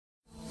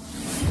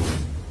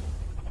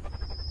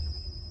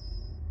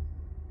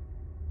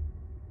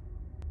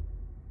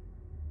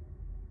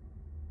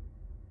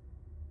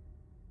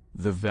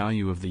The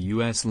value of the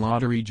US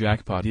lottery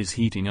jackpot is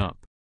heating up.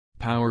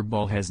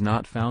 Powerball has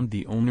not found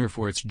the owner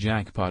for its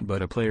jackpot,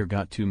 but a player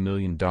got $2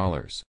 million.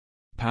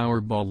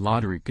 Powerball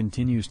lottery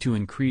continues to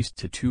increase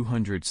to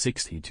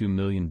 $262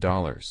 million.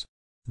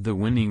 The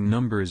winning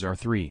numbers are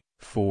 3,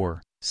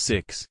 4,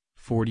 6,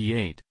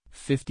 48,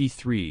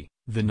 53.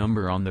 The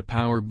number on the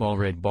Powerball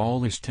red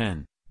ball is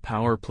 10.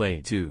 Power Play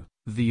 2.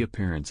 The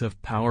appearance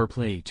of Power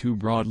Play 2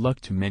 brought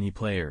luck to many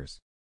players.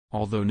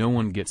 Although no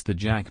one gets the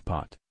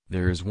jackpot,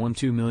 there is one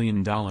 $2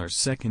 million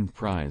second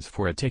prize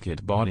for a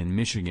ticket bought in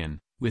Michigan,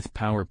 with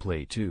Power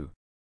Play 2.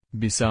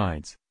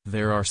 Besides,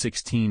 there are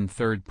 16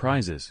 third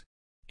prizes.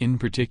 In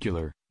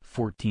particular,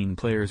 14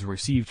 players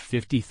received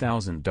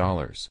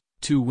 $50,000,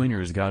 2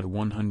 winners got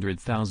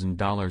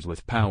 $100,000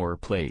 with Power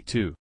Play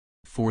 2.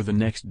 For the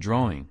next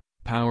drawing,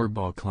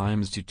 Powerball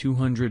climbs to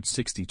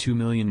 $262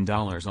 million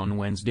on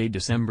Wednesday,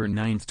 December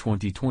 9,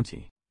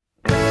 2020.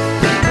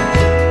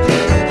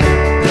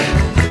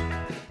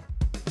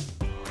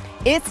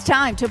 It's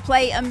time to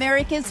play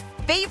America's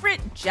favorite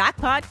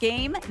jackpot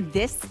game.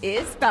 This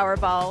is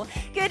Powerball.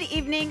 Good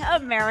evening,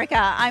 America.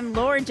 I'm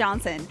Laura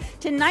Johnson.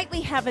 Tonight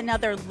we have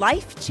another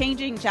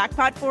life-changing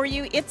jackpot for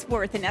you. It's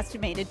worth an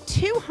estimated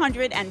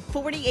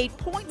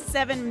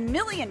 $248.7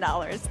 million.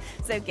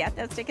 So get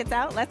those tickets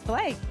out. Let's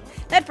play.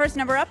 That first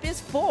number up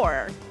is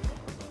 4.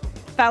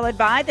 Followed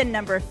by the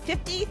number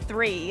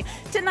 53.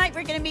 Tonight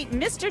we're going to meet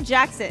Mr.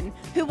 Jackson,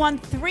 who won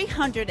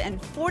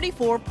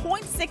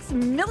 $344.6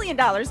 million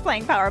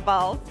playing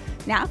Powerball.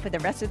 Now for the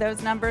rest of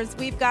those numbers,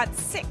 we've got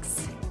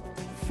 6,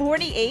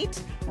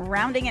 48,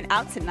 rounding it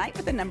out tonight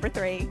with the number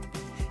 3.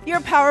 Your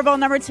Powerball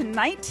number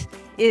tonight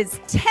is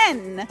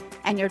 10,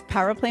 and your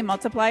Power Play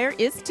multiplier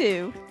is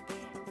 2.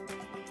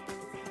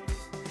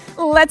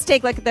 Let's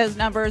take a look at those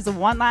numbers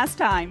one last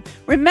time.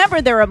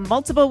 Remember, there are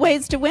multiple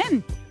ways to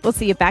win. We'll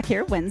see you back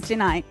here Wednesday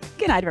night.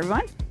 Good night,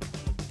 everyone.